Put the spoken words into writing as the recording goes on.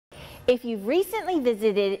If you've recently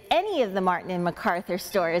visited any of the Martin & MacArthur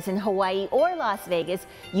stores in Hawaii or Las Vegas,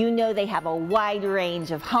 you know they have a wide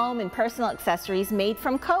range of home and personal accessories made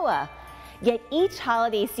from koa. Yet each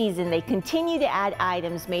holiday season they continue to add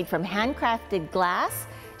items made from handcrafted glass,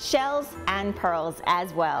 shells, and pearls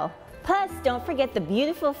as well. Plus, don't forget the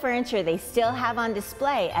beautiful furniture they still have on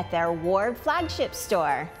display at their Ward flagship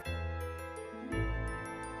store.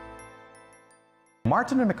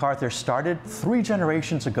 Martin & MacArthur started 3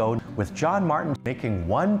 generations ago with John Martin making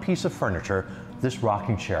one piece of furniture, this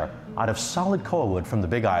rocking chair, out of solid koa wood from the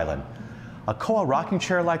Big Island. A koa rocking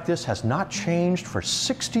chair like this has not changed for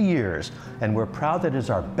 60 years, and we're proud that it is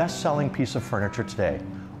our best-selling piece of furniture today.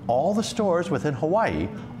 All the stores within Hawaii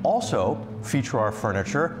also feature our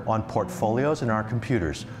furniture on portfolios and our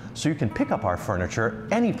computers, so you can pick up our furniture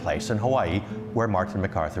any place in Hawaii where Martin &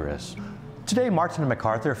 MacArthur is. Today, Martin &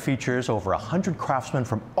 MacArthur features over 100 craftsmen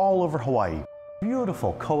from all over Hawaii.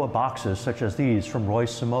 Beautiful koa boxes such as these from Roy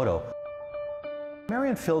Sumoto.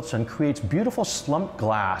 Marian Philson creates beautiful slumped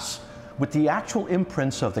glass with the actual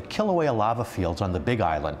imprints of the Kilauea lava fields on the Big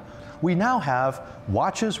Island. We now have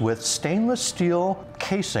watches with stainless steel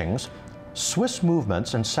casings, Swiss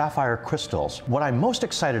movements, and sapphire crystals. What I'm most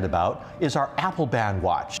excited about is our Apple Band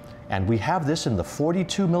watch. And we have this in the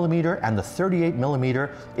 42mm and the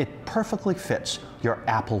 38mm. It perfectly fits your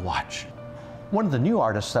Apple Watch. One of the new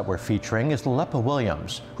artists that we're featuring is Lalepa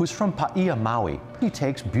Williams, who's from Paia, Maui. He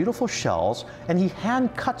takes beautiful shells and he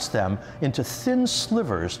hand cuts them into thin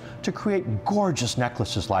slivers to create gorgeous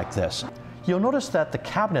necklaces like this. You'll notice that the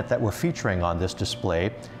cabinet that we're featuring on this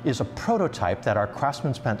display is a prototype that our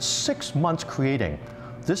craftsmen spent 6 months creating.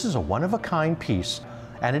 This is a one-of-a-kind piece,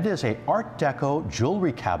 and it is an Art Deco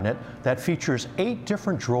jewelry cabinet that features 8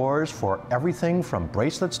 different drawers for everything from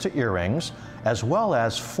bracelets to earrings, as well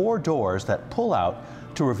as 4 doors that pull out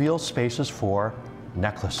to reveal spaces for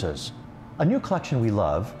necklaces. A new collection we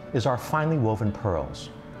love is our finely woven pearls.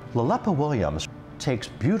 Lalepa Williams takes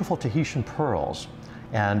beautiful Tahitian pearls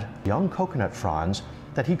and young coconut fronds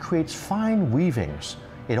that he creates fine weavings.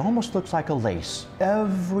 It almost looks like a lace.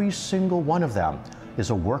 Every single one of them is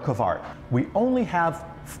a work of art. We only have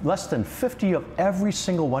less than 50 of every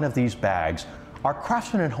single one of these bags. Our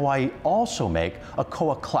craftsmen in Hawaii also make a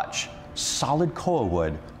koa clutch, solid koa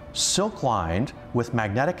wood, silk lined with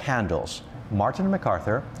magnetic handles. Martin &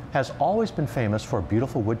 MacArthur has always been famous for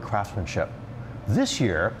beautiful wood craftsmanship. This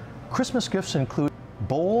year, Christmas gifts include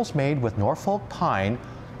bowls made with Norfolk pine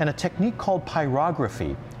and a technique called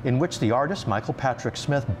pyrography, in which the artist, Michael Patrick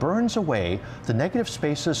Smith, burns away the negative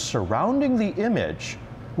spaces surrounding the image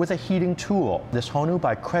with a heating tool. This honu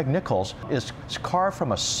by Craig Nichols is carved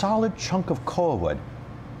from a solid chunk of koa wood.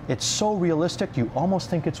 It's so realistic you almost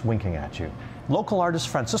think it's winking at you. Local artist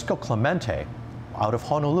Francisco Clemente out of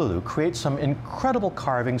Honolulu creates some incredible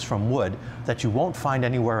carvings from wood that you won't find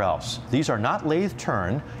anywhere else. These are not lathe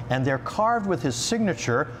turned, and they're carved with his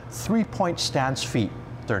signature 3-point stance feet.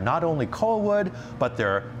 They're not only koa wood, but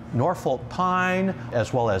they're Norfolk pine,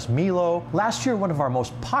 as well as Milo. Last year, one of our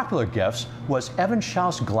most popular gifts was Evan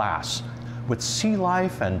Schaus glass with sea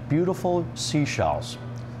life and beautiful seashells.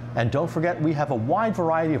 And don't forget, we have a wide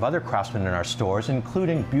variety of other craftsmen in our stores,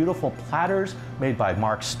 including beautiful platters made by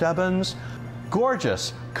Mark Stebbins,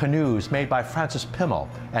 gorgeous canoes made by Francis Pimmel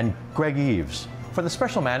and Greg Eves. For the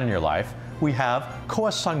special man in your life, we have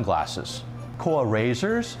koa sunglasses, koa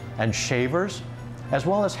razors and shavers, as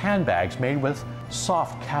well as handbags made with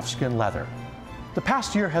soft calfskin leather. The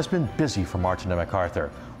past year has been busy for Martin &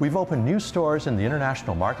 MacArthur. We've opened new stores in the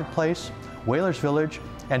International Marketplace, Whalers Village,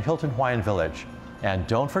 and Hilton Hawaiian Village. And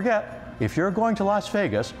don't forget, if you're going to Las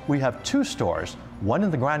Vegas, we have 2 stores, one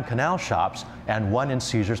in the Grand Canal Shops and one in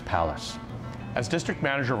Caesar's Palace. As district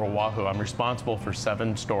manager of Oahu, I'm responsible for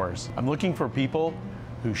 7 stores. I'm looking for people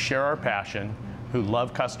who share our passion, who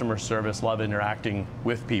love customer service, love interacting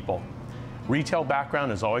with people. Retail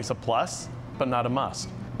background is always a plus, but not a must.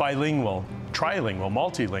 Bilingual, trilingual,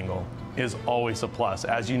 multilingual is always a plus.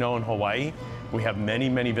 As you know, in Hawaii, we have many,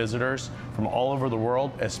 many visitors from all over the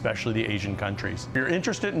world, especially the Asian countries. If you're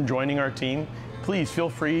interested in joining our team, please feel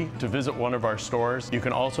free to visit one of our stores. You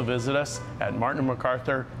can also visit us at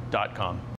martinmacarthur.com.